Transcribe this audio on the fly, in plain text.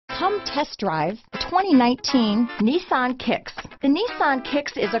Come test drive the 2019 Nissan Kicks. The Nissan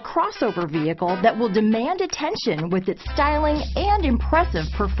Kicks is a crossover vehicle that will demand attention with its styling and impressive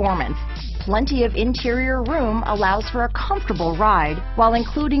performance. Plenty of interior room allows for a comfortable ride while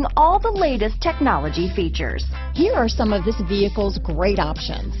including all the latest technology features. Here are some of this vehicle's great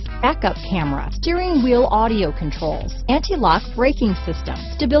options: backup camera, steering wheel audio controls, anti-lock braking system,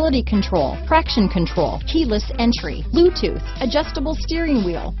 stability control, traction control, keyless entry, Bluetooth, adjustable steering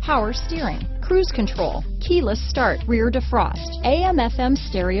wheel, power steering, cruise control, keyless start, rear defrost, AM/FM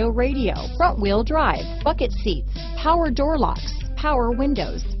stereo radio, front wheel drive, bucket seats, power door locks, power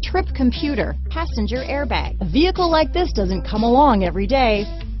windows, trip computer, passenger airbag. A vehicle like this doesn't come along every day.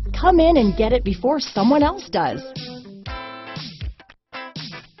 Come in and get it before someone else does.